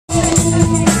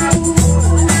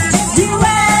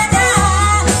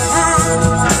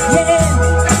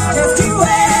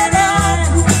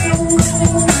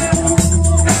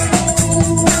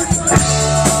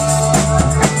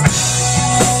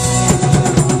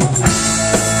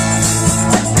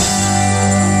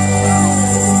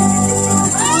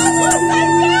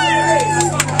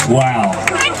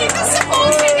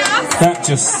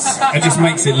just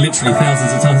makes it literally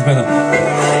thousands of times better.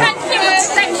 Thank you.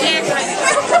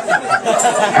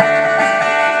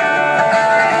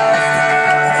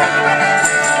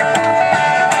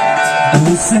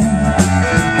 Listen,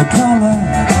 a color,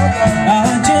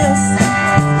 I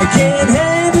can't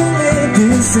handle it.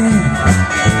 Listen,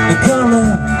 a color,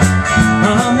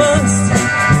 I must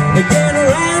get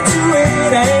around to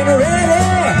it. I ain't ready.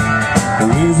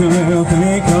 Here's a little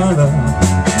thing color.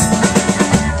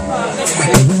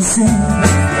 Listen,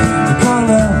 the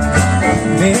color,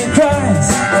 it cries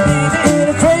in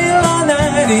a cradle all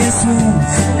night. It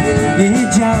swims, it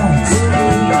jives,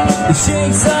 it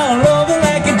shakes all over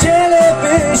like a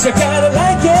jellyfish. I kinda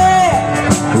like it.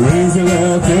 Here's a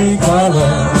little thing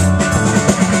color.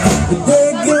 But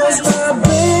there goes my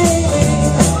baby.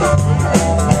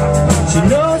 She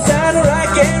knows how to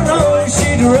rock and roll. She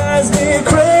drives me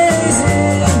crazy.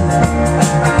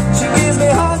 She gives me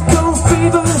hot cold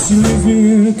fever. She leaves me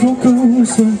in a cocoa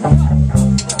sweat.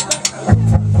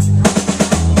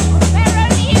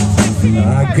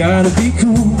 I gotta be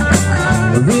cool,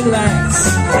 relax,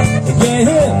 get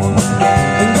hip,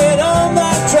 and get on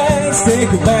my tracks. Take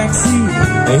a backseat,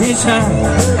 a hitchhike,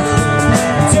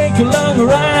 take a long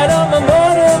ride on my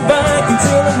motorbike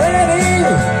until I'm ready.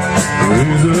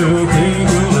 Here's a little thing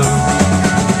of love.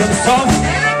 Got a song?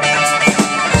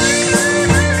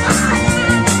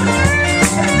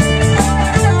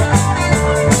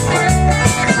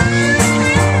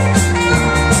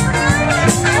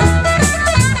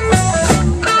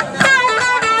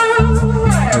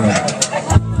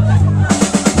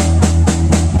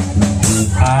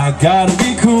 I gotta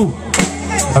be cool,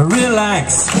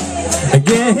 relax,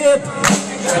 get hip,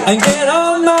 and get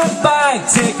on my bike.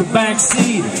 Take a back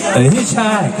seat, a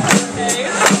hitchhike,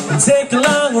 and take a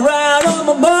long ride on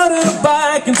my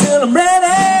motorbike until I'm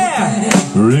ready.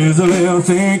 There is a little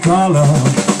thing called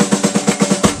love.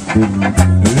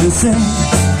 Listen,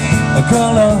 a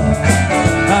color,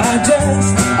 I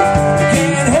just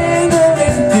can't handle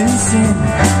it. Listen,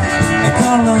 a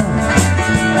color,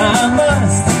 I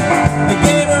must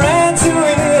get around to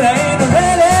it. I ain't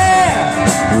ready.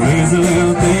 Raise a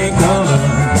little thing called love.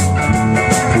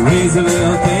 Raise a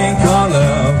little thing called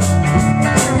love.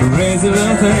 Raise a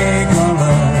little thing called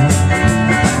love.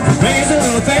 Raise a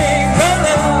little thing called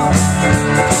love.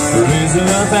 Raise a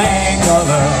little thing called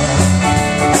love.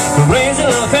 Raise a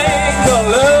little thing called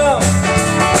love.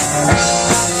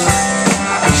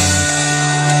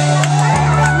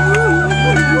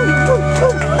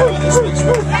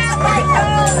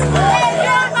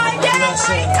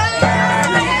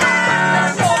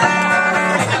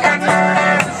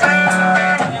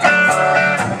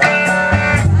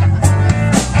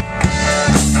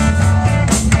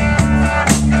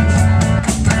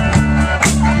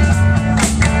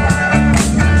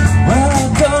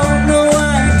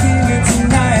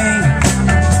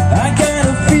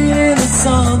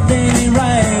 Something ain't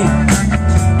right.